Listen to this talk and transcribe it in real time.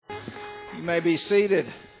You may be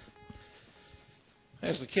seated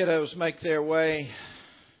as the kiddos make their way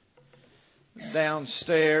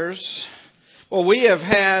downstairs. Well, we have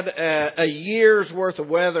had a year's worth of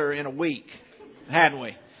weather in a week, hadn't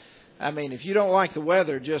we? I mean, if you don't like the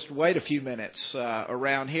weather, just wait a few minutes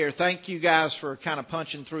around here. Thank you guys for kind of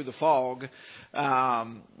punching through the fog,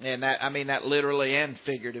 and that, I mean that literally and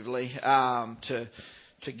figuratively,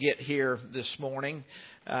 to get here this morning.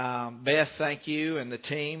 Beth, thank you, and the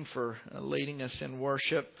team for leading us in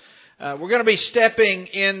worship. We're going to be stepping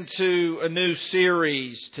into a new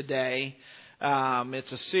series today.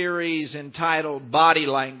 It's a series entitled Body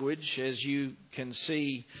Language, as you can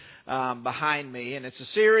see behind me. And it's a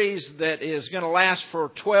series that is going to last for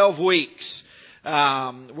 12 weeks. We're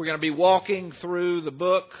going to be walking through the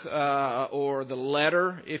book, or the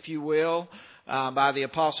letter, if you will, by the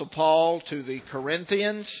Apostle Paul to the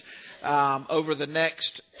Corinthians over the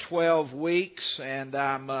next 12 weeks. And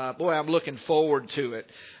I'm looking forward to it.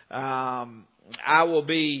 I will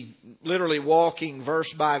be literally walking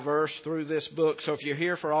verse by verse through this book. So if you're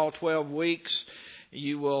here for all 12 weeks,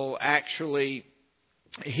 you will actually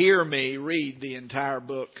hear me read the entire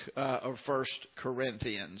book of 1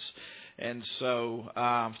 Corinthians. And so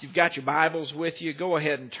if you've got your Bibles with you, go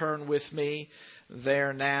ahead and turn with me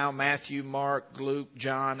there now. Matthew, Mark, Luke,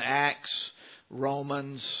 John, Acts,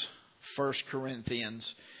 Romans, 1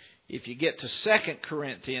 Corinthians. If you get to 2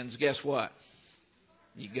 Corinthians, guess what?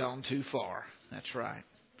 You've gone too far. That's right.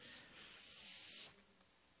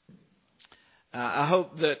 I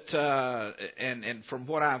hope that, and from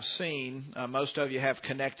what I've seen, most of you have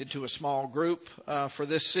connected to a small group for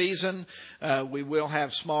this season. We will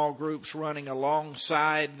have small groups running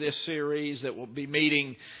alongside this series that will be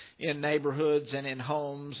meeting in neighborhoods and in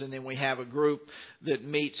homes. And then we have a group that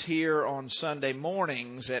meets here on Sunday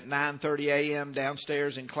mornings at 9:30 a.m.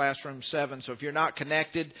 downstairs in classroom 7. So if you're not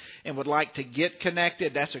connected and would like to get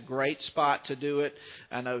connected, that's a great spot to do it.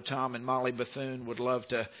 I know Tom and Molly Bethune would love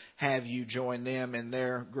to have you join them, and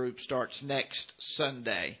their group starts next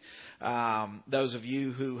Sunday. Those of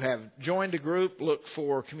you who have joined a group, look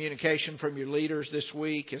for communication from your leaders this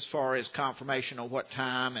week as far as confirmation on what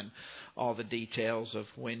time and all the details of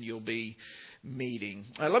when you'll be meeting.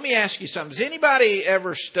 Let me ask you something. Has anybody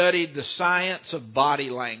ever studied the science of body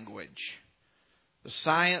language? The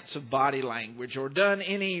science of body language, or done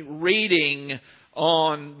any reading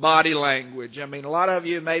on body language? I mean, a lot of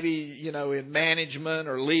you maybe, in management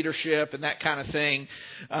or leadership and that kind of thing,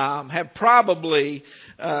 have probably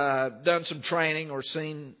done some training or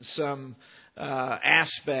seen some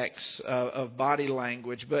aspects of body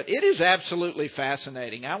language, but it is absolutely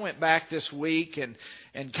fascinating. I went back this week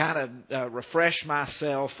and kind of refreshed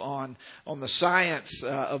myself on the science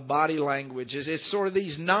of body language. It's sort of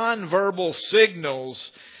these nonverbal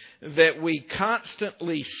signals that we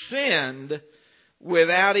constantly send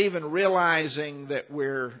without even realizing that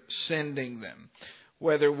we're sending them.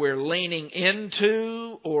 Whether we're leaning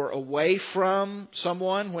into or away from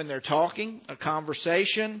someone when they're talking, a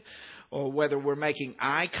conversation, or whether we're making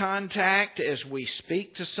eye contact as we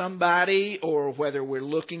speak to somebody, or whether we're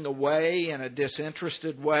looking away in a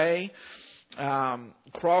disinterested way.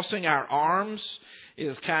 Crossing our arms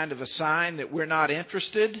is kind of a sign that we're not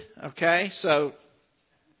interested. Okay, so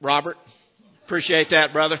Robert, appreciate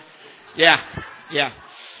that, brother. Yeah.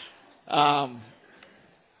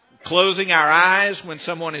 Closing our eyes when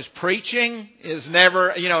someone is preaching is never,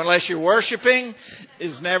 unless you're worshiping,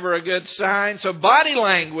 is never a good sign. So body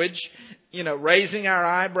language, raising our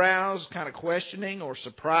eyebrows, kind of questioning or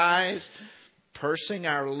surprise, pursing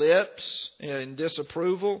our lips in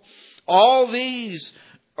disapproval. All these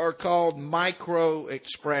are called micro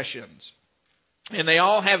expressions. And they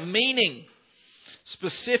all have meaning.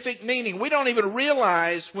 Specific meaning. We don't even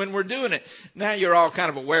realize when we're doing it. Now you're all kind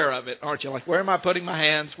of aware of it, aren't you? Like, where am I putting my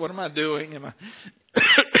hands? What am I doing?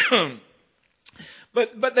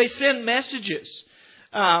 But they send messages.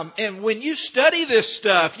 And when you study this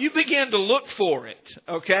stuff, you begin to look for it,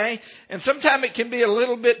 okay? And sometimes it can be a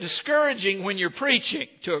little bit discouraging when you're preaching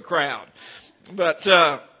to a crowd. But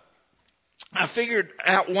I figured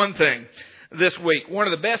out one thing this week. One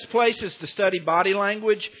of the best places to study body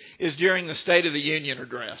language is during the State of the Union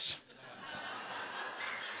address.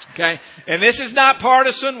 Okay? And this is not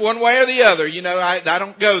partisan one way or the other. I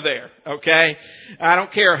don't go there. Okay? I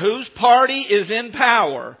don't care whose party is in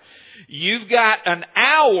power. You've got an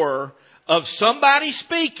hour of somebody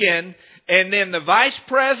speaking, and then the vice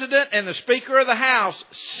president and the Speaker of the House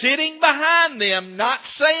sitting behind them, not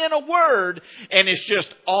saying a word, and it's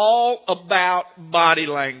just all about body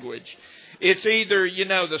language. It's either,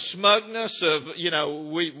 the smugness of,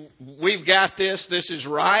 we've got this is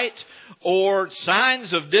right, or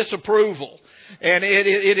signs of disapproval. And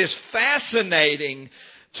it is fascinating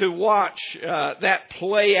to watch that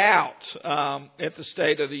play out at the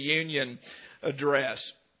State of the Union address.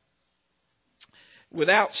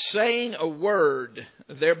 Without saying a word,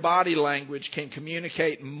 their body language can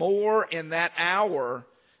communicate more in that hour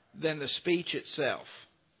than the speech itself.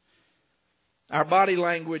 Our body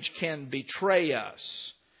language can betray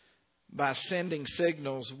us by sending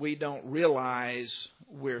signals we don't realize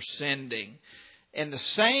we're sending. And the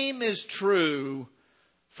same is true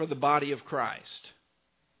for the body of Christ,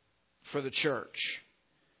 for the church.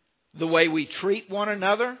 The way we treat one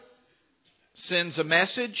another sends a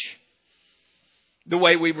message. The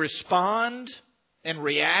way we respond and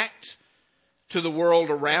react to the world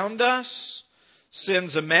around us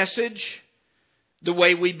sends a message. The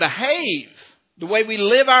way we behave, the way we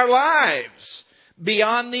live our lives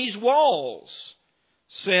beyond these walls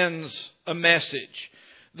sends a message.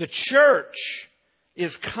 The church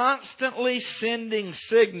is constantly sending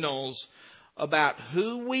signals about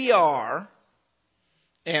who we are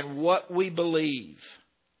and what we believe.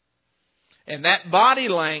 And that body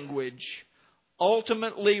language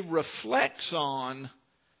ultimately reflects on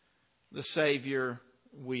the Savior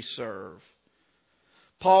we serve.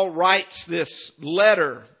 Paul writes this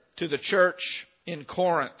letter to the church in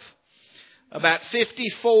Corinth about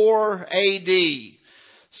 54 A.D.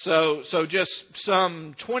 So just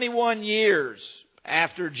some 21 years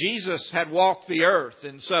after Jesus had walked the earth.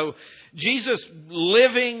 And so Jesus'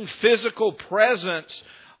 living physical presence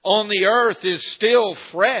on the earth is still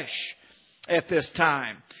fresh at this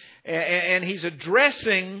time. And he's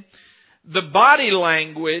addressing the body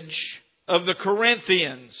language of the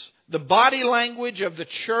Corinthians, the body language of the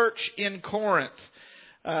church in Corinth.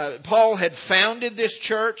 Paul had founded this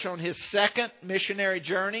church on his second missionary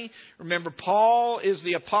journey. Remember, Paul is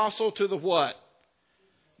the apostle to the what?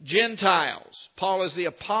 Gentiles. Paul is the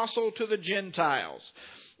apostle to the Gentiles.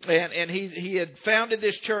 And he had founded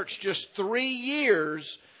this church just 3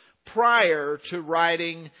 years prior to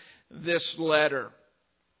writing this letter.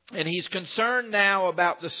 And he's concerned now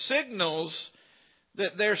about the signals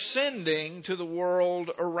that they're sending to the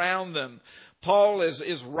world around them. Paul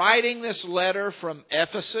is writing this letter from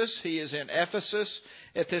Ephesus. He is in Ephesus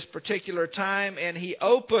at this particular time, and he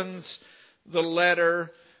opens the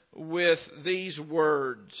letter with these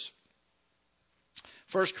words.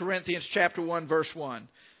 1 Corinthians chapter 1, verse 1.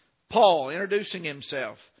 Paul, introducing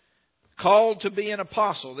himself, called to be an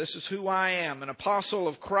apostle. This is who I am, an apostle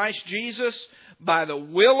of Christ Jesus by the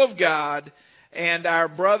will of God, and our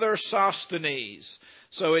brother Sosthenes.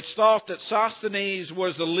 So it's thought that Sosthenes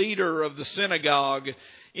was the leader of the synagogue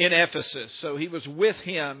in Ephesus. So he was with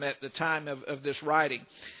him at the time of this writing.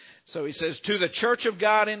 So he says, to the church of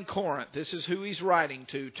God in Corinth, this is who he's writing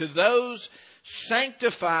to those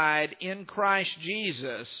sanctified in Christ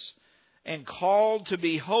Jesus and called to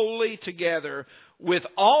be holy together with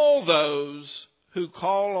all those who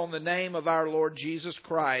call on the name of our Lord Jesus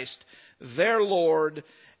Christ, their Lord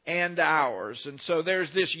and ours. And so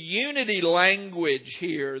there's this unity language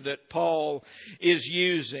here that Paul is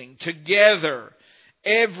using. Together,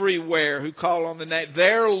 everywhere who call on the name,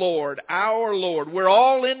 their Lord, our Lord. We're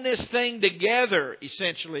all in this thing together,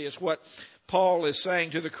 essentially, is what Paul is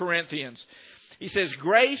saying to the Corinthians. He says,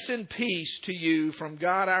 grace and peace to you from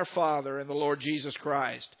God our Father and the Lord Jesus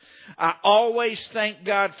Christ. I always thank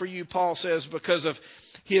God for you, Paul says, because of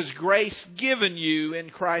His grace given you in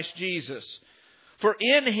Christ Jesus. For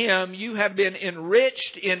in Him you have been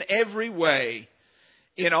enriched in every way,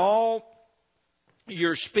 in all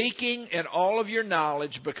your speaking and all of your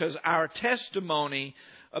knowledge, because our testimony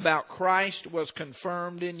about Christ was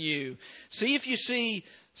confirmed in you. See if you see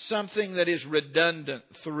something that is redundant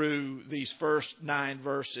through these first 9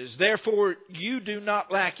 verses. Therefore, you do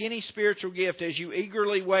not lack any spiritual gift as you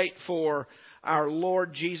eagerly wait for our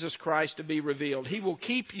Lord Jesus Christ to be revealed. He will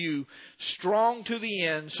keep you strong to the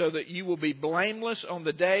end so that you will be blameless on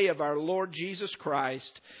the day of our Lord Jesus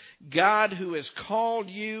Christ. God, who has called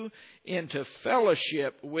you into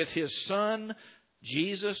fellowship with His Son,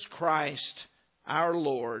 Jesus Christ, our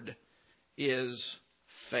Lord, is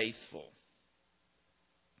faithful.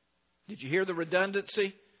 Did you hear the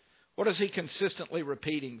redundancy? What is he consistently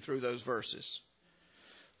repeating through those verses?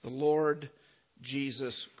 The Lord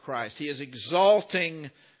Jesus Christ. He is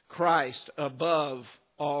exalting Christ above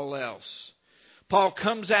all else. Paul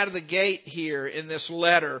comes out of the gate here in this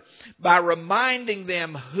letter by reminding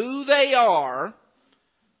them who they are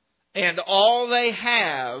and all they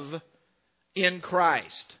have in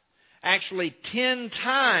Christ. Actually, 10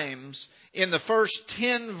 times In the first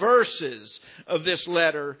 10 verses of this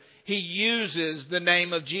letter, he uses the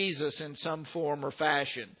name of Jesus in some form or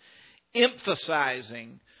fashion,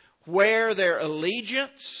 emphasizing where their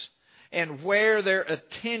allegiance and where their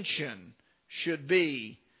attention should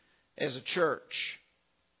be as a church.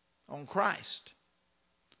 On Christ.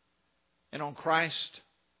 And on Christ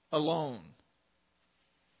alone.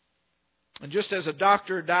 And just as a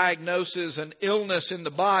doctor diagnoses an illness in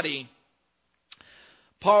the body,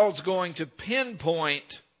 Paul's going to pinpoint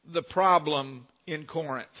the problem in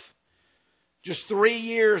Corinth. Just 3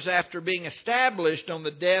 years after being established on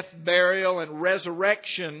the death, burial, and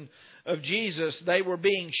resurrection of Jesus, they were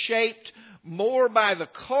being shaped more by the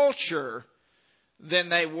culture than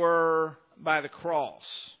they were by the cross.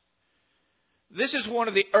 This is one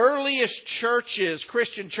of the earliest churches,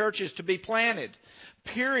 Christian churches, to be planted.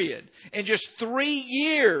 Period. And just 3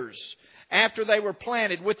 years after they were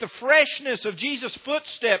planted, with the freshness of Jesus'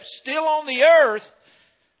 footsteps still on the earth,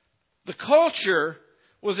 the culture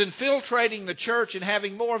was infiltrating the church and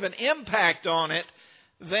having more of an impact on it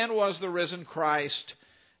than was the risen Christ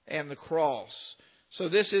and the cross. So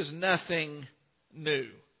this is nothing new.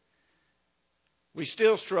 We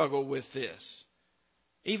still struggle with this.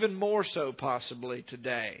 Even more so possibly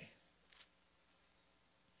today.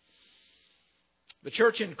 The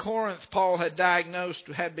church in Corinth, Paul had diagnosed,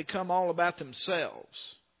 had become all about themselves.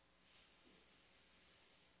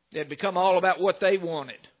 They had become all about what they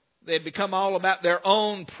wanted. They had become all about their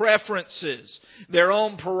own preferences, their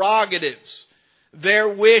own prerogatives, their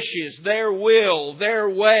wishes, their will, their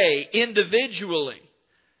way, individually.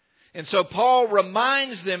 And so Paul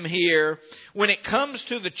reminds them here, when it comes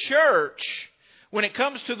to the church, when it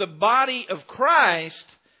comes to the body of Christ,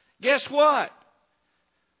 guess what?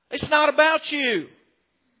 It's not about you.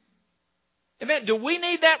 Amen. Do we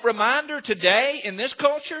need that reminder today in this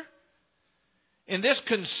culture? In this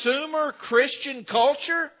consumer Christian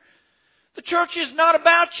culture? The church is not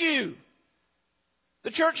about you.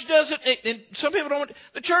 The church doesn't, and some people don't,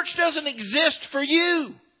 the church doesn't exist for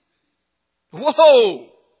you. Whoa!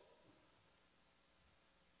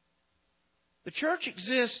 The church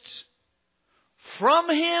exists from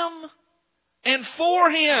Him and for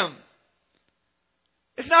Him.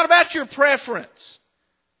 It's not about your preference.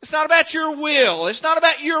 It's not about your will. It's not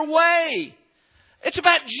about your way. It's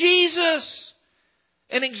about Jesus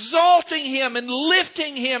and exalting Him and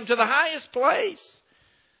lifting Him to the highest place.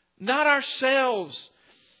 Not ourselves.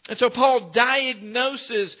 And so Paul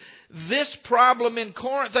diagnoses this problem in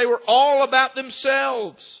Corinth. They were all about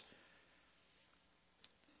themselves.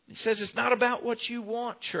 He says it's not about what you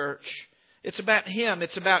want, church. It's about Him.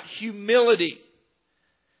 It's about humility.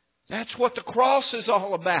 That's what the cross is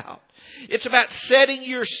all about. It's about setting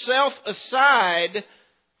yourself aside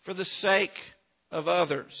for the sake of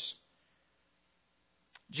others.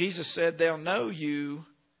 Jesus said they'll know you,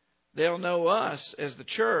 they'll know us as the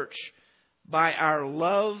church by our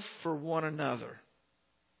love for one another.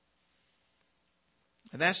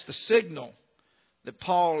 And that's the signal that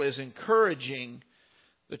Paul is encouraging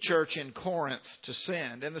the church in Corinth to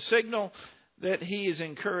send. And the signal that he is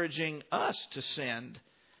encouraging us to send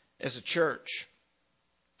as a church.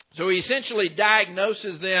 So he essentially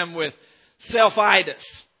diagnoses them with self-itis.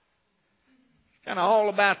 Kind of all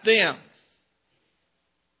about them.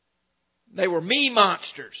 They were me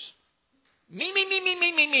monsters. Me, me, me, me,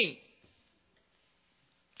 me, me, me.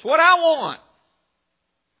 It's what I want.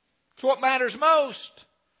 It's what matters most.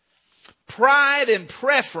 Pride and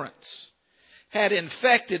preference had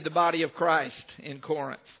infected the body of Christ in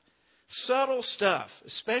Corinth. Subtle stuff,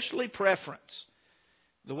 especially preference.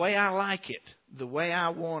 The way I like it, the way I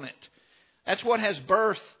want it. That's what has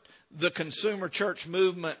birthed the consumer church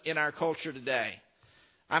movement in our culture today.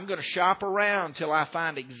 I'm going to shop around till I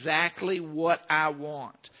find exactly what I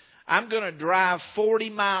want. I'm going to drive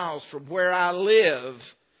 40 miles from where I live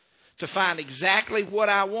to find exactly what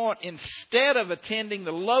I want instead of attending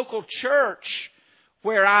the local church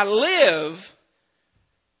where I live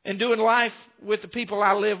and doing life with the people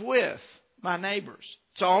I live with, my neighbors.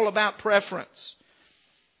 It's all about preference.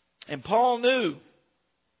 And Paul knew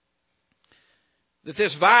that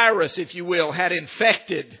this virus, if you will, had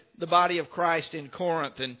infected the body of Christ in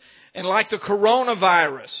Corinth. And like the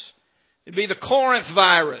coronavirus, it'd be the Corinth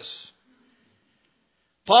virus.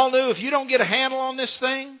 Paul knew if you don't get a handle on this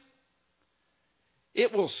thing,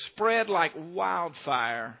 it will spread like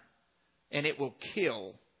wildfire and it will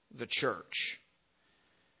kill the church.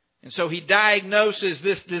 And so he diagnoses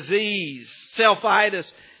this disease,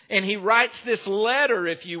 self-itis, and he writes this letter,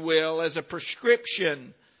 if you will, as a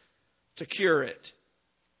prescription to cure it.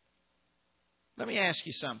 Let me ask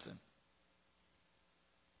you something.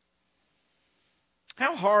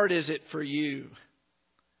 How hard is it for you?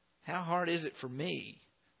 How hard is it for me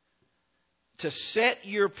to set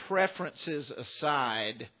your preferences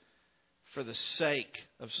aside for the sake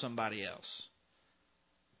of somebody else?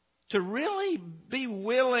 To really be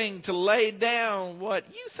willing to lay down what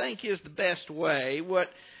you think is the best way, what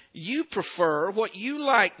you prefer, what you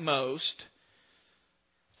like most,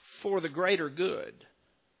 for the greater good,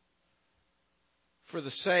 for the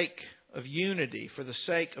sake of unity, for the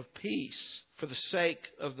sake of peace, for the sake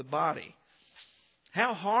of the body.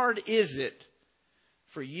 How hard is it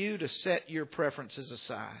for you to set your preferences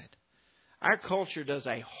aside? Our culture does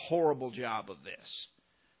a horrible job of this.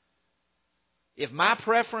 If my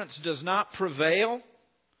preference does not prevail,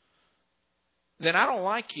 then I don't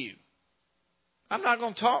like you. I'm not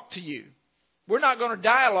going to talk to you. We're not going to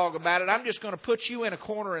dialogue about it. I'm just going to put you in a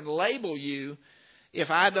corner and label you if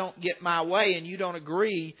I don't get my way and you don't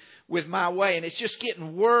agree with my way. And it's just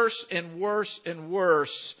getting worse and worse and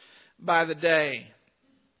worse by the day.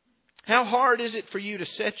 How hard is it for you to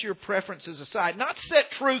set your preferences aside? Not set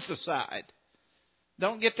truth aside.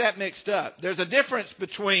 Don't get that mixed up. There's a difference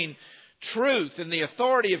between truth and the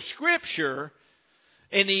authority of Scripture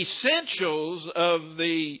and the essentials of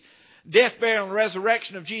the death, burial, and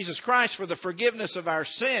resurrection of Jesus Christ for the forgiveness of our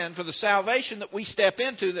sin, for the salvation that we step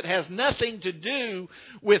into that has nothing to do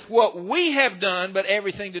with what we have done, but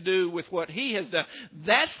everything to do with what He has done.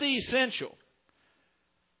 That's the essential.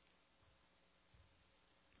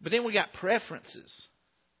 But then we got preferences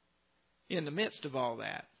in the midst of all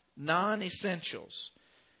that. Non-essentials.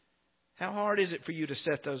 How hard is it for you to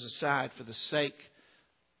set those aside for the sake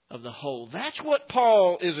of the whole? That's what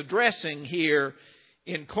Paul is addressing here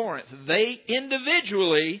in Corinth. They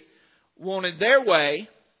individually wanted their way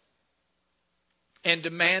and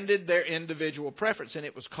demanded their individual preference, and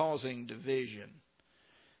it was causing division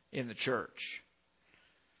in the church.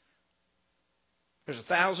 There's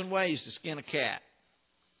 1,000 ways to skin a cat.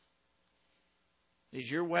 Is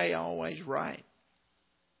your way always right?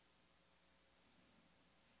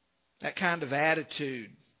 That kind of attitude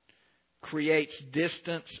creates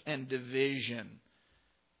distance and division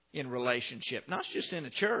in relationship. Not just in a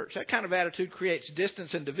church. That kind of attitude creates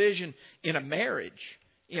distance and division in a marriage,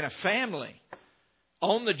 in a family,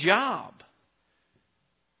 on the job.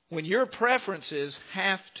 When your preferences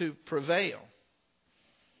have to prevail.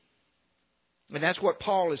 And that's what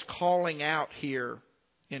Paul is calling out here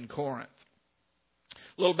in Corinth.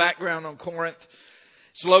 A little background on Corinth.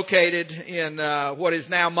 It's located in what is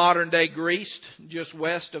now modern-day Greece, just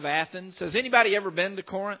west of Athens. Has anybody ever been to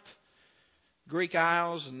Corinth? Greek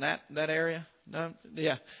Isles and that area? No?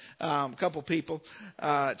 Yeah. A couple people.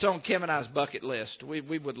 It's on Kim and I's bucket list.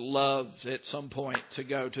 We would love at some point to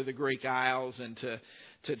go to the Greek Isles and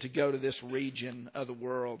to go to this region of the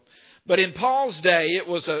world. But in Paul's day, it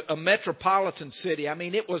was a metropolitan city. I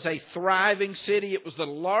mean, it was a thriving city. It was the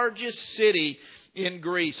largest city in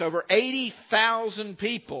Greece. Over 80,000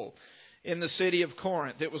 people in the city of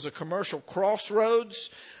Corinth. It was a commercial crossroads,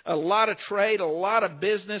 a lot of trade, a lot of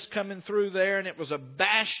business coming through there, and it was a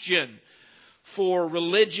bastion for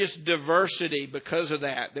religious diversity because of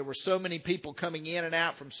that. There were so many people coming in and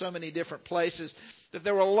out from so many different places that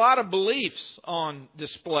there were a lot of beliefs on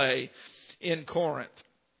display in Corinth.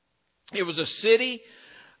 It was a city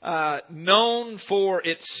known for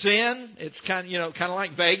its sin. It's kind of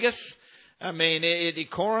like Vegas. I mean,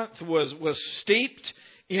 Corinth was steeped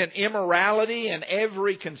in immorality and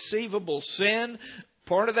every conceivable sin.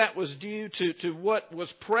 Part of that was due to what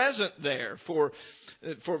was present there for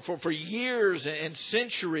years and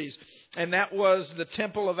centuries, and that was the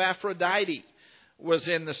temple of Aphrodite was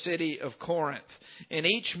in the city of Corinth. And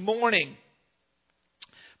each morning,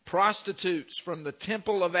 prostitutes from the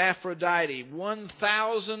temple of Aphrodite,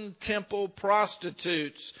 1,000 temple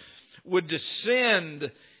prostitutes, would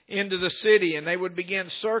descend into the city, and they would begin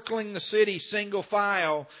circling the city single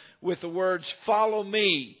file with the words, "Follow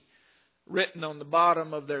me," written on the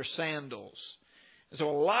bottom of their sandals. And so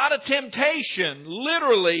a lot of temptation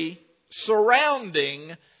literally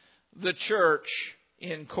surrounding the church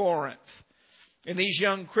in Corinth. And these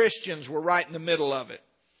young Christians were right in the middle of it,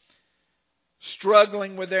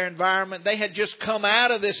 struggling with their environment. They had just come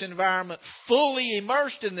out of this environment, fully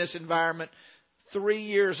immersed in this environment 3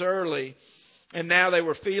 years early. And now they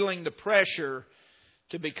were feeling the pressure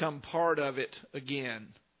to become part of it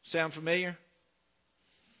again. Sound familiar?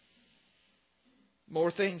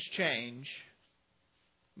 More things change,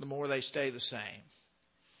 the more they stay the same.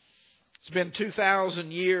 It's been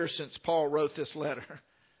 2,000 years since Paul wrote this letter.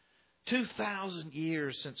 2,000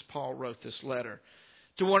 years since Paul wrote this letter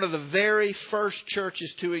to one of the very first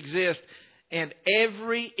churches to exist. And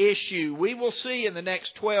every issue we will see in the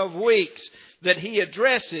next 12 weeks that he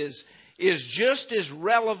addresses is just as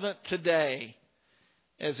relevant today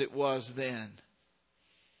as it was then.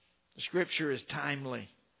 The Scripture is timely.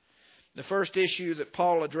 The first issue that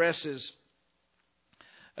Paul addresses,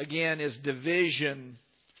 again, is division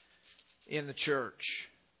in the church,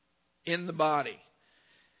 in the body.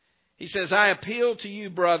 He says, I appeal to you,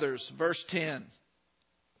 brothers, verse 10,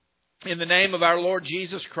 in the name of our Lord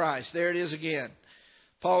Jesus Christ. There it is again.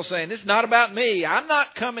 Paul's saying, it's not about me. I'm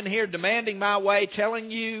not coming here demanding my way, telling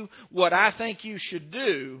you what I think you should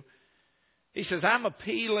do. He says, I'm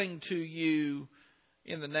appealing to you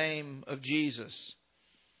in the name of Jesus,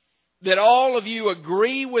 that all of you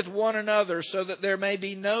agree with one another so that there may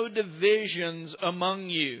be no divisions among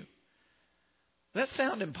you. Does that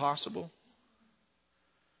sound impossible?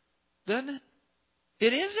 Doesn't it?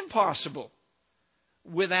 It is impossible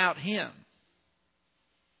without Him.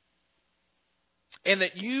 And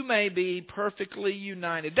that you may be perfectly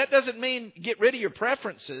united. That doesn't mean get rid of your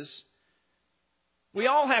preferences. We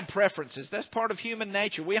all have preferences. That's part of human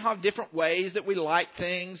nature. We have different ways that we like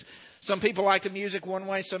things. Some people like the music one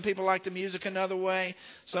way. Some people like the music another way.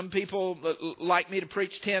 Some people like me to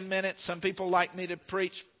preach 10 minutes. Some people like me to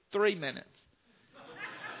preach 3 minutes.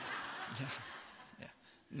 Yeah.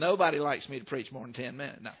 Nobody likes me to preach more than 10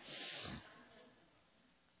 minutes. No.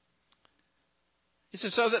 He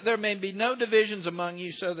says, so that there may be no divisions among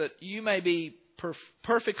you, so that you may be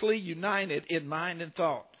perfectly united in mind and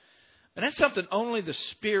thought. And that's something only the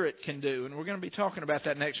Spirit can do. And we're going to be talking about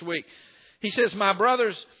that next week. He says, my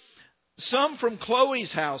brothers, some from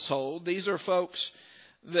Chloe's household, these are folks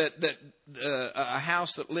that a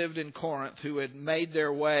house that lived in Corinth who had made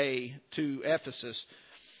their way to Ephesus.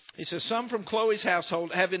 He says, some from Chloe's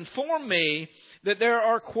household have informed me that there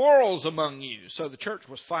are quarrels among you. So the church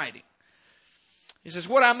was fighting. He says,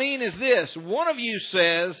 what I mean is this. One of you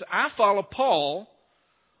says, I follow Paul.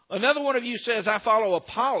 Another one of you says, I follow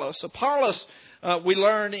Apollos. Apollos, we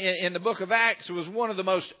learn in the book of Acts, was one of the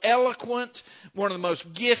most eloquent, one of the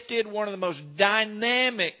most gifted, one of the most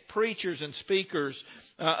dynamic preachers and speakers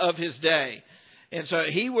of his day. And so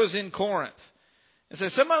he was in Corinth. And so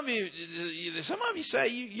some of you say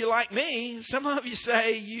you like me. Some of you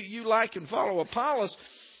say you like and follow Apollos.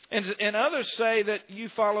 And others say that you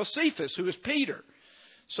follow Cephas, who is Peter.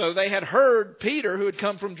 So they had heard Peter, who had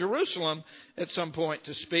come from Jerusalem at some point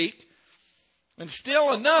to speak. And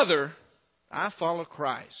still another, I follow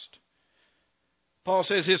Christ. Paul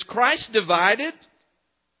says, is Christ divided?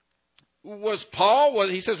 Was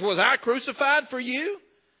I crucified for you?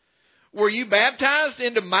 Were you baptized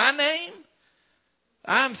into my name?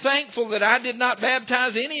 I'm thankful that I did not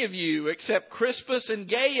baptize any of you except Crispus and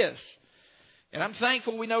Gaius. And I'm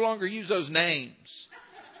thankful we no longer use those names.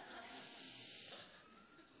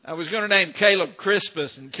 I was going to name Caleb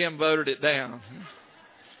Crispus and Kim voted it down.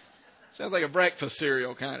 Sounds like a breakfast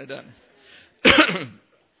cereal kind of, doesn't it?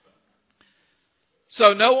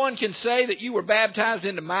 So no one can say that you were baptized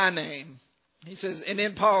into my name. He says, and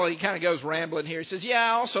then Paul, he kind of goes rambling here. He says,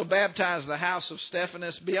 yeah, I also baptized the house of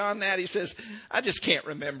Stephanas. Beyond that, he says, I just can't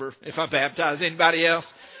remember if I baptized anybody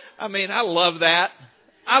else. I mean, I love that.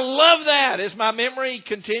 I love that as my memory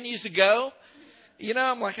continues to go. You know,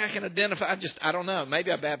 I'm like, I can identify. I don't know.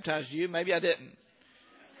 Maybe I baptized you. Maybe I didn't.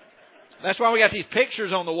 That's why we got these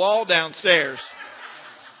pictures on the wall downstairs.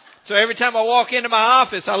 So every time I walk into my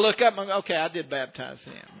office, I look up and go, okay, I did baptize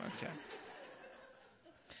him. Okay.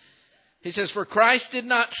 He says, for Christ did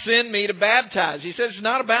not send me to baptize. He says, it's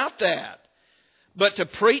not about that, but to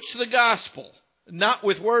preach the gospel, not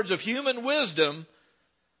with words of human wisdom.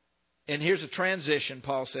 And here's a transition,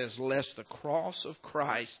 Paul says, lest the cross of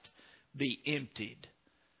Christ be emptied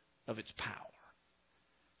of its power.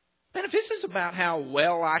 Man, if this is about how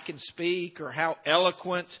well I can speak or how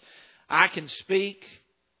eloquent I can speak,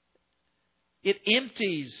 it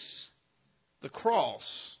empties the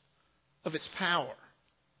cross of its power.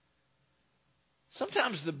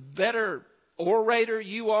 Sometimes the better orator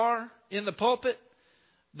you are in the pulpit,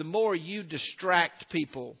 the more you distract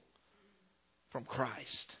people from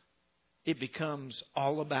Christ. It becomes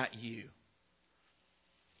all about you.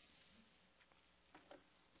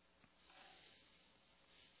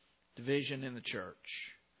 Division in the church.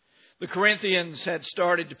 The Corinthians had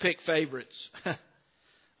started to pick favorites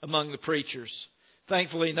among the preachers.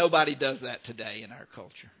 Thankfully, nobody does that today in our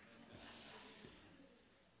culture.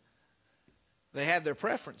 They had their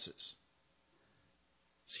preferences.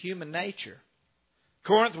 It's human nature.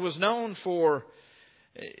 Corinth was known for,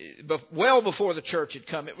 well before the church had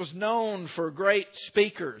come, it was known for great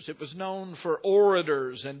speakers. It was known for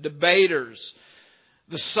orators and debaters.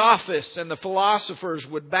 The sophists and the philosophers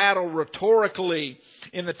would battle rhetorically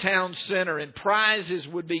in the town center, and prizes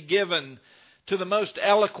would be given to the most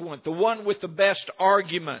eloquent, the one with the best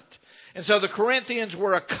argument. And so the Corinthians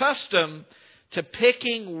were accustomed to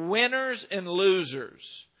picking winners and losers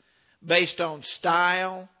based on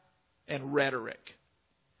style and rhetoric.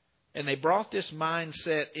 And they brought this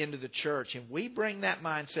mindset into the church, and we bring that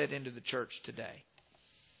mindset into the church today,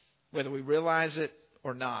 whether we realize it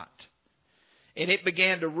or not. And it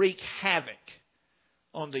began to wreak havoc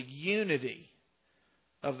on the unity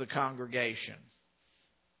of the congregation.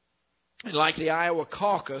 And like the Iowa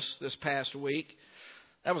caucus this past week,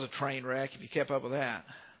 that was a train wreck if you kept up with that.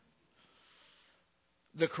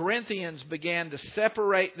 The Corinthians began to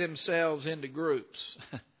separate themselves into groups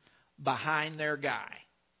behind their guy.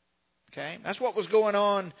 Okay? That's what was going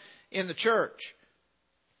on in the church.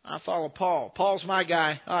 I follow Paul. Paul's my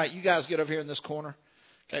guy. All right, you guys get over here in this corner.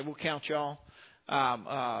 Okay, we'll count y'all.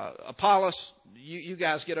 Apollos, you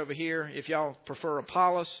guys get over here. If y'all prefer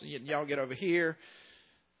Apollos, y'all get over here.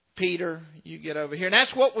 Peter, you get over here. And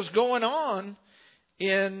that's what was going on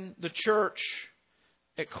in the church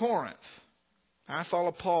at Corinth. I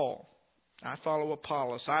follow Paul. I follow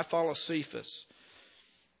Apollos. I follow Cephas.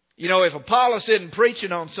 You know, if Apollos isn't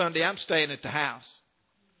preaching on Sunday, I'm staying at the house.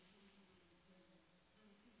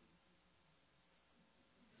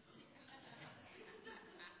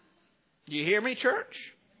 You hear me,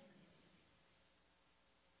 church?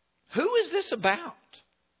 Who is this about?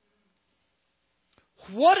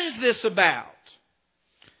 What is this about?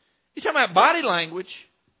 You're talking about body language.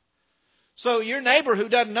 So your neighbor who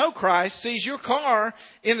doesn't know Christ sees your car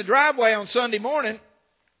in the driveway on Sunday morning.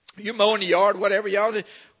 You're mowing the yard, whatever y'all do.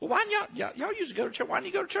 Well, why didn't y'all used to go to church? Why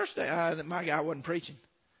didn't you go to church today? My guy wasn't preaching.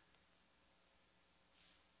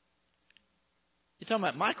 You're talking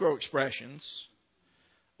about micro expressions.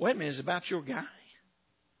 Wait a minute, it's about your guy.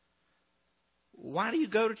 Why do you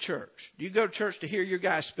go to church? Do you go to church to hear your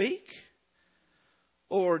guy speak?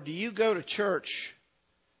 Or do you go to church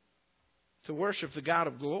to worship the God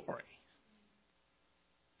of glory?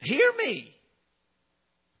 Hear me.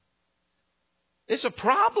 It's a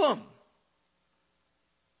problem.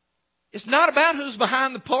 It's not about who's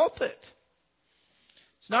behind the pulpit.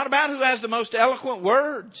 It's not about who has the most eloquent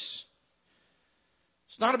words.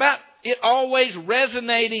 It's not about it always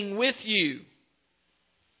resonating with you.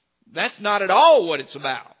 That's not at all what it's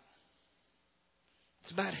about.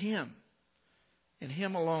 It's about Him and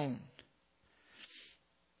Him alone.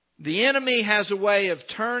 The enemy has a way of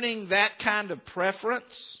turning that kind of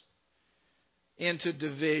preference into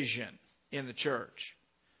division in the church.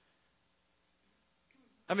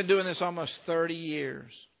 I've been doing this almost 30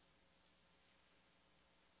 years.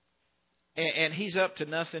 And he's up to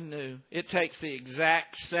nothing new. It takes the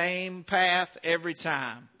exact same path every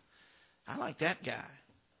time. I like that guy.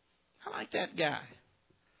 I like that guy.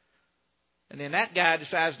 And then that guy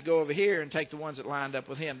decides to go over here and take the ones that lined up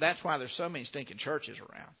with him. That's why there's so many stinking churches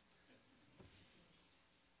around.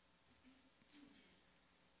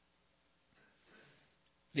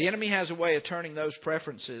 The enemy has a way of turning those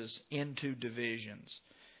preferences into divisions.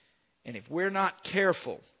 And if we're not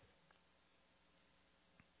careful,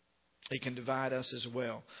 it can divide us as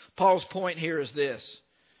well. Paul's point here is this.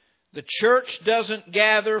 The church doesn't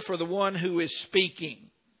gather for the one who is speaking.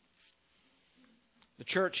 The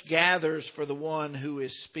church gathers for the one who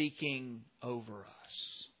is speaking over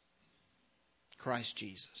us. Christ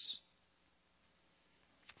Jesus.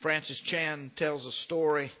 Francis Chan tells a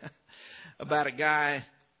story about a guy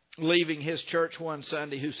leaving his church one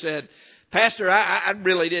Sunday who said, "Pastor, I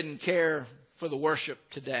really didn't care for the worship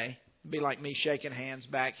today." It'd be like me shaking hands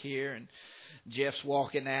back here and Jeff's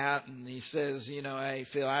walking out and he says, "Hey,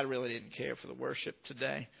 Phil, I really didn't care for the worship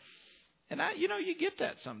today." And you get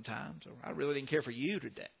that sometimes. Or, "I really didn't care for you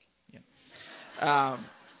today." I'm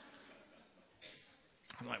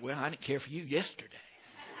like, "Well, I didn't care for you yesterday."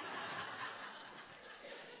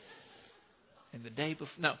 And the day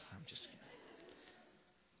before. No, I'm just kidding.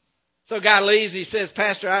 So a guy leaves. He says,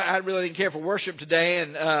 "Pastor, I really didn't care for worship today."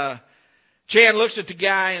 And Chan looks at the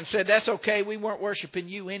guy and said, "That's okay. We weren't worshiping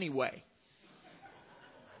you anyway."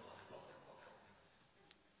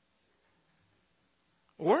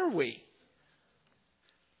 Were we?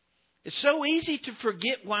 It's so easy to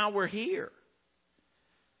forget while we're here.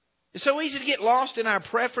 It's so easy to get lost in our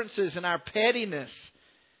preferences and our pettiness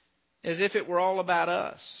as if it were all about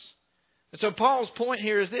us. And so Paul's point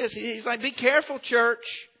here is this. He's like, be careful, church.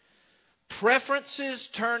 Preferences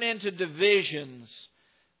turn into divisions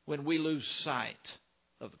when we lose sight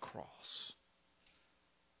of the cross.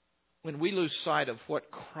 When we lose sight of what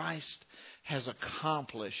Christ has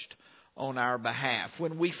accomplished on our behalf.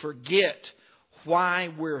 When we forget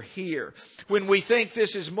why we're here. When we think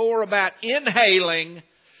this is more about inhaling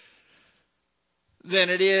than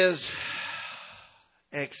it is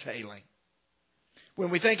exhaling. When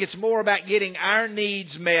we think it's more about getting our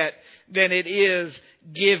needs met than it is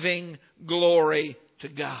giving glory to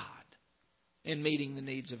God and meeting the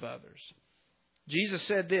needs of others. Jesus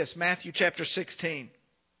said this, Matthew chapter 16.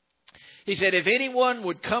 He said, if anyone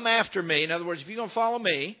would come after me, in other words, if you're going to follow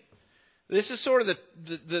me, this is sort of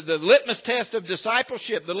the litmus test of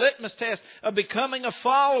discipleship, the litmus test of becoming a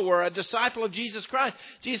follower, a disciple of Jesus Christ.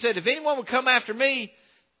 Jesus said, if anyone would come after me,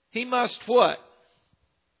 he must what?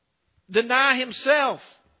 Deny himself.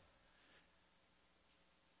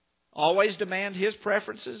 Always demand his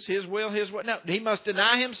preferences, his will, his what? No, he must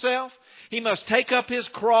deny himself. He must take up his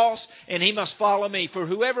cross and he must follow me. For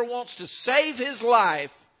whoever wants to save his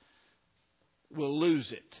life will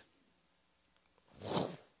lose it.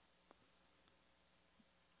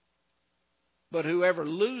 But whoever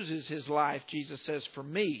loses his life, Jesus says, for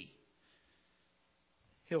me,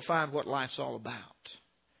 he'll find what life's all about.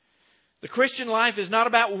 The Christian life is not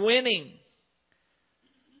about winning.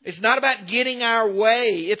 It's not about getting our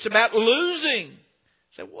way. It's about losing.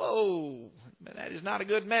 Say, whoa, that is not a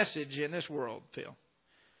good message in this world, Phil.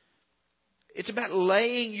 It's about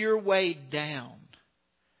laying your way down,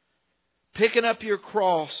 picking up your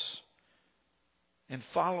cross, and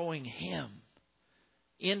following Him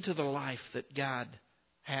into the life that God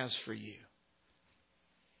has for you.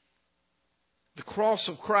 The cross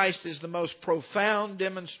of Christ is the most profound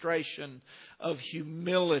demonstration of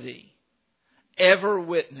humility ever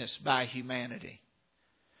witnessed by humanity.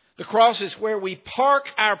 The cross is where we park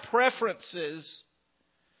our preferences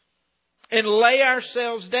and lay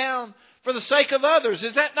ourselves down for the sake of others.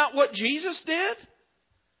 Is that not what Jesus did?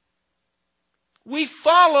 We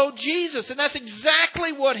follow Jesus, and that's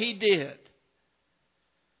exactly what He did.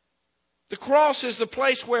 The cross is the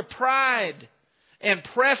place where pride and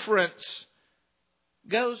preference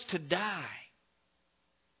goes to die.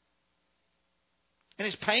 And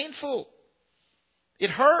it's painful. It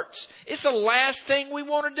hurts. It's the last thing we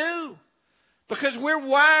want to do. Because we're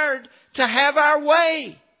wired to have our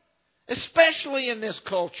way. Especially in this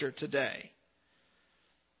culture today.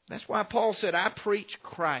 That's why Paul said, I preach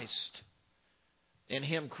Christ and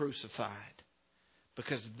Him crucified.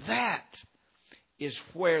 Because that is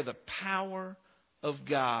where the power of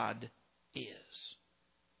God is.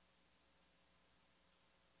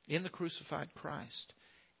 In the crucified Christ.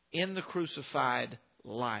 In the crucified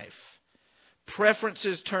life.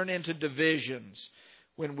 Preferences turn into divisions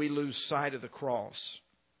when we lose sight of the cross.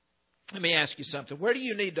 Let me ask you something. Where do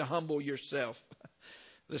you need to humble yourself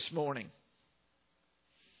this morning?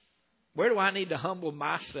 Where do I need to humble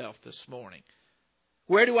myself this morning?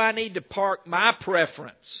 Where do I need to park my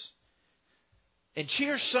preference and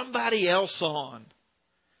cheer somebody else on,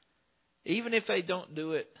 even if they don't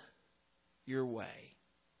do it your way?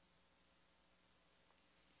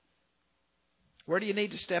 Where do you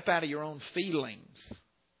need to step out of your own feelings,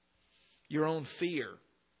 your own fear,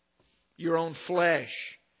 your own flesh,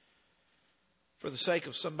 for the sake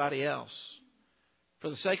of somebody else, for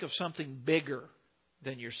the sake of something bigger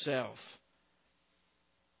than yourself?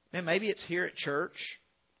 Man, maybe it's here at church.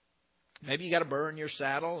 Maybe you got a burr in your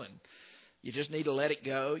saddle and you just need to let it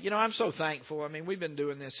go. You know, I'm so thankful. I mean, we've been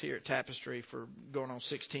doing this here at Tapestry for going on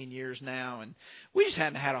 16 years now, and we just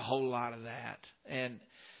hadn't had a whole lot of that. And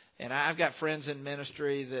I've got friends in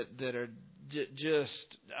ministry that are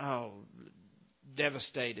just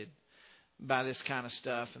devastated by this kind of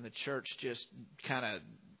stuff, and the church just kind of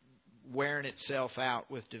wearing itself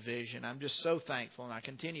out with division. I'm just so thankful, and I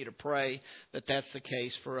continue to pray that that's the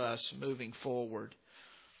case for us moving forward.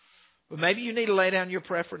 But maybe you need to lay down your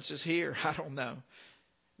preferences here. I don't know.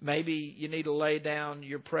 Maybe you need to lay down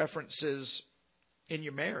your preferences in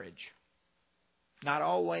your marriage. Not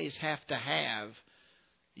always have to have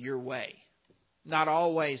your way. Not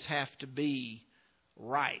always have to be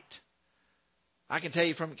right. I can tell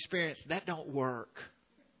you from experience, that don't work.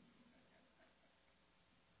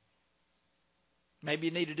 Maybe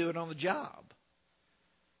you need to do it on the job.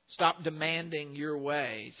 Stop demanding your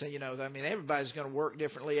way. So, everybody's going to work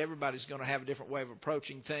differently. Everybody's going to have a different way of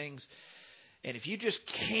approaching things. And if you just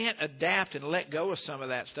can't adapt and let go of some of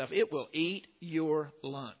that stuff, it will eat your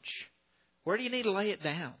lunch. Where do you need to lay it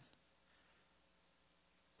down?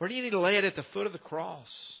 Where do you need to lay it? At the foot of the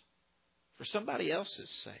cross for somebody else's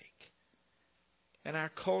sake? And our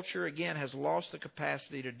culture, again, has lost the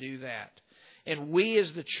capacity to do that. And we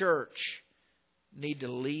as the church need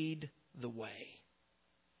to lead the way.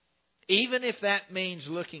 Even if that means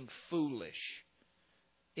looking foolish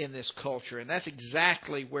in this culture. And that's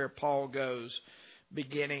exactly where Paul goes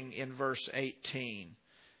beginning in verse 18.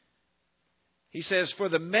 He says, "For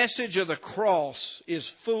the message of the cross is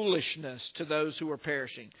foolishness to those who are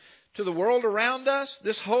perishing." To the world around us,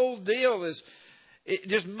 this whole deal it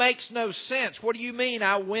just makes no sense. What do you mean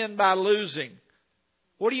I win by losing?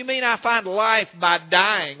 What do you mean I find life by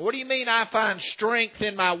dying? What do you mean I find strength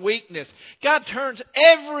in my weakness? God turns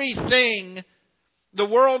everything the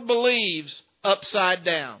world believes upside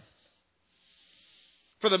down.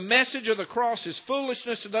 For the message of the cross is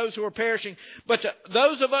foolishness to those who are perishing, but to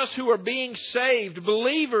those of us who are being saved,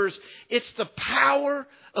 believers, it's the power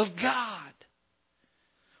of God.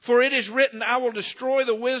 For it is written, "I will destroy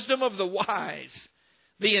the wisdom of the wise,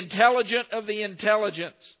 the intelligent of the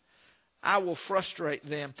intelligent. I will frustrate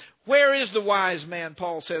them." Where is the wise man,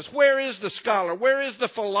 Paul says? Where is the scholar? Where is the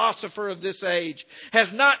philosopher of this age?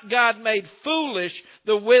 Has not God made foolish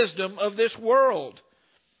the wisdom of this world?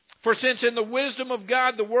 For since in the wisdom of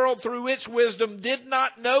God, the world through its wisdom did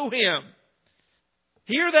not know Him.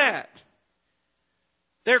 Hear that.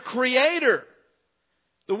 Their Creator.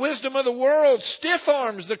 The wisdom of the world stiff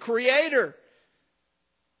arms the Creator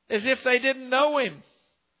as if they didn't know Him.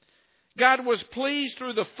 God was pleased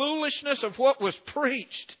through the foolishness of what was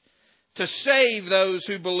preached to save those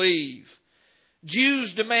who believe.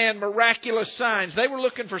 Jews demand miraculous signs. They were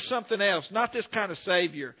looking for something else, not this kind of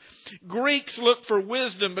Savior. Greeks looked for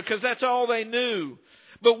wisdom because that's all they knew.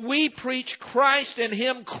 But we preach Christ and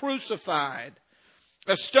Him crucified,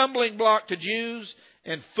 a stumbling block to Jews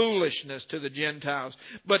and foolishness to the Gentiles.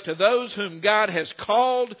 But to those whom God has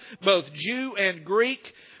called, both Jew and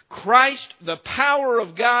Greek, Christ, the power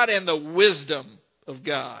of God and the wisdom of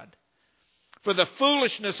God. For the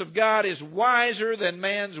foolishness of God is wiser than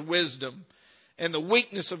man's wisdom, and the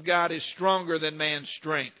weakness of God is stronger than man's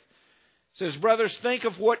strength. It says, brothers, think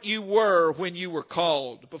of what you were when you were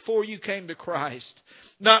called, before you came to Christ.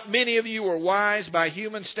 Not many of you were wise by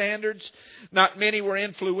human standards. Not many were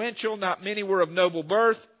influential. Not many were of noble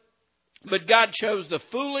birth. But God chose the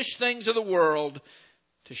foolish things of the world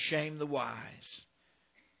to shame the wise.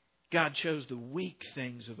 God chose the weak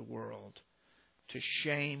things of the world to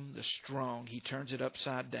shame the strong. He turns it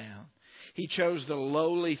upside down. He chose the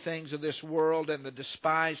lowly things of this world and the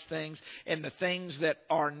despised things and the things that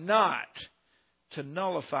are not to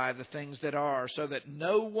nullify the things that are, so that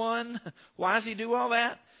no one, why does He do all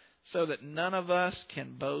that? So that none of us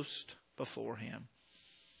can boast before Him.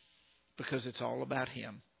 Because it's all about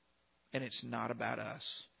Him and it's not about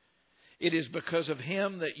us. It is because of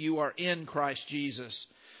Him that you are in Christ Jesus,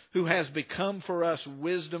 who has become for us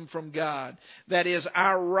wisdom from God. That is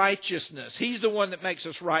our righteousness. He's the one that makes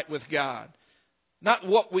us right with God. Not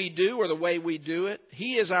what we do or the way we do it.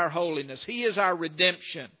 He is our holiness. He is our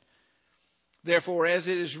redemption. Therefore, as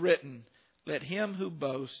it is written, let him who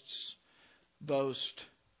boasts, boast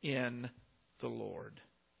in the Lord.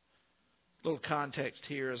 A little context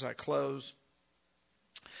here as I close.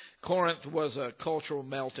 Corinth was a cultural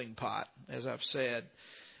melting pot, as I've said.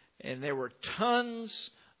 And there were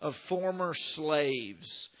tons of former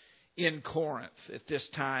slaves in Corinth at this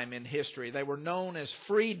time in history. They were known as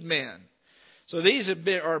freedmen. So these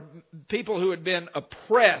are people who had been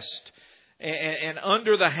oppressed and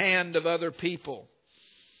under the hand of other people.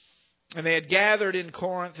 And they had gathered in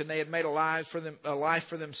Corinth and they had made a life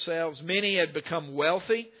for themselves. Many had become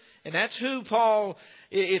wealthy. And that's who Paul,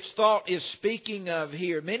 it's thought, is speaking of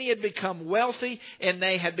here. Many had become wealthy and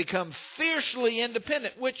they had become fiercely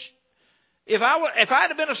independent, which if I'd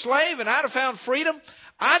have been a slave and I'd have found freedom,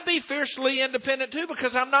 I'd be fiercely independent too,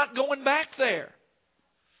 because I'm not going back there.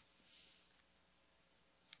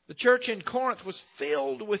 The church in Corinth was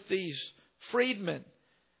filled with these freedmen.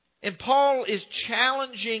 And Paul is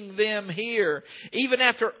challenging them here, even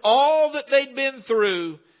after all that they'd been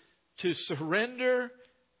through, to surrender,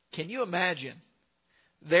 can you imagine,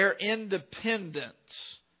 their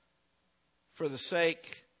independence for the sake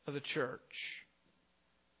of the church.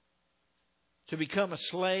 To become a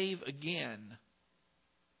slave again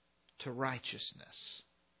to righteousness.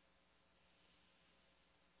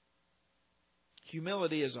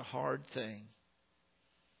 Humility is a hard thing.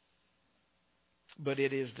 But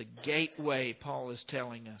it is the gateway, Paul is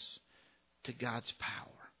telling us, to God's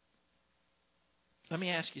power. Let me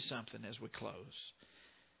ask you something as we close.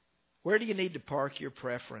 Where do you need to park your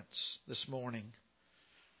preference this morning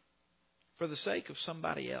for the sake of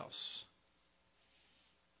somebody else?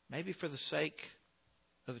 Maybe for the sake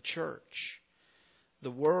of the church.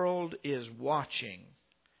 The world is watching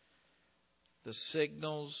the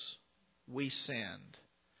signals we send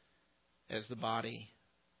as the body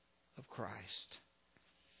of Christ.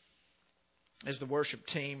 As the worship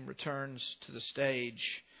team returns to the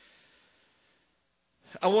stage,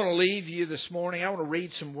 I want to leave you this morning. I want to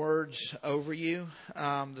read some words over you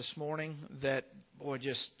this morning that, boy,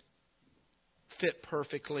 just fit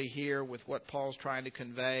perfectly here with what Paul's trying to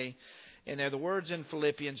convey. And they're the words in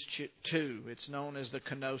Philippians 2. It's known as the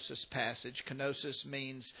kenosis passage. Kenosis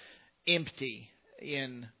means empty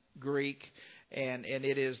in Greek. And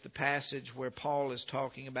it is the passage where Paul is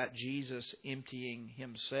talking about Jesus emptying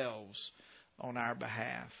himself on our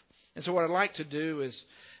behalf. And so what I'd like to do is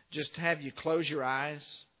just have you close your eyes,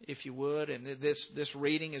 if you would. And this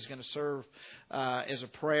reading is going to serve as a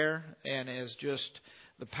prayer and as just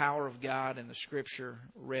the power of God and the Scripture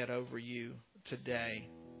read over you today.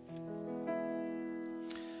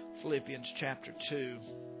 Philippians chapter 2,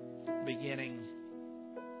 beginning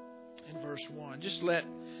in verse 1. Just let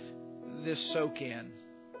this soak in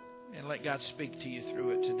and let God speak to you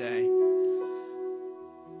through it today.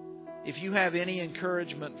 If you have any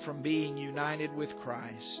encouragement from being united with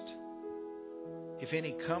Christ, if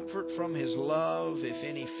any comfort from His love, if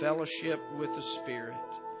any fellowship with the Spirit,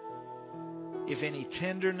 if any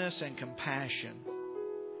tenderness and compassion,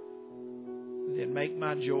 then make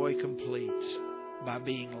my joy complete by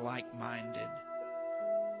being like-minded,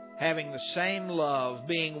 having the same love,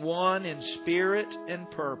 being one in spirit and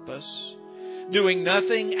purpose, doing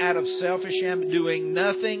nothing out of selfish ambition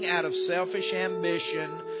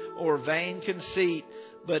or vain conceit,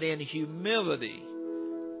 but in humility,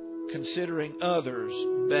 considering others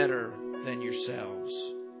better than yourselves.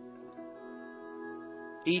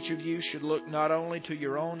 Each of you should look not only to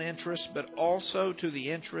your own interests, but also to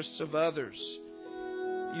the interests of others.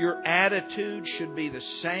 Your attitude should be the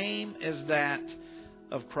same as that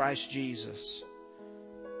of Christ Jesus,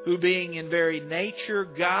 who being in very nature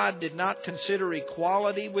God, did not consider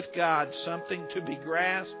equality with God something to be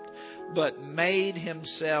grasped, but made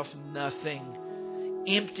Himself nothing,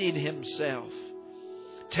 emptied Himself,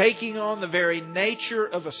 taking on the very nature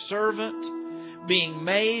of a servant, being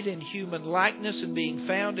made in human likeness and being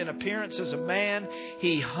found in appearance as a man,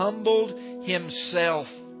 He humbled Himself,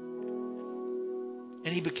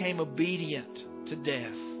 and He became obedient to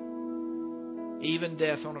death, even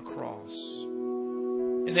death on a cross.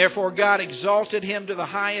 And therefore God exalted Him to the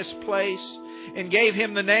highest place and gave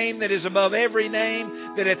Him the name that is above every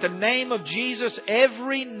name, that at the name of Jesus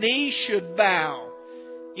every knee should bow,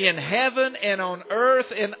 in heaven and on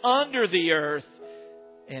earth and under the earth,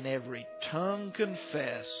 and every tongue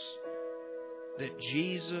confess that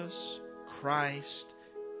Jesus Christ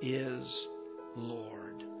is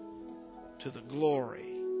Lord, to the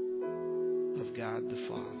glory of God the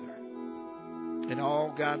Father. And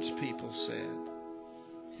all God's people said,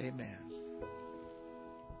 Amen.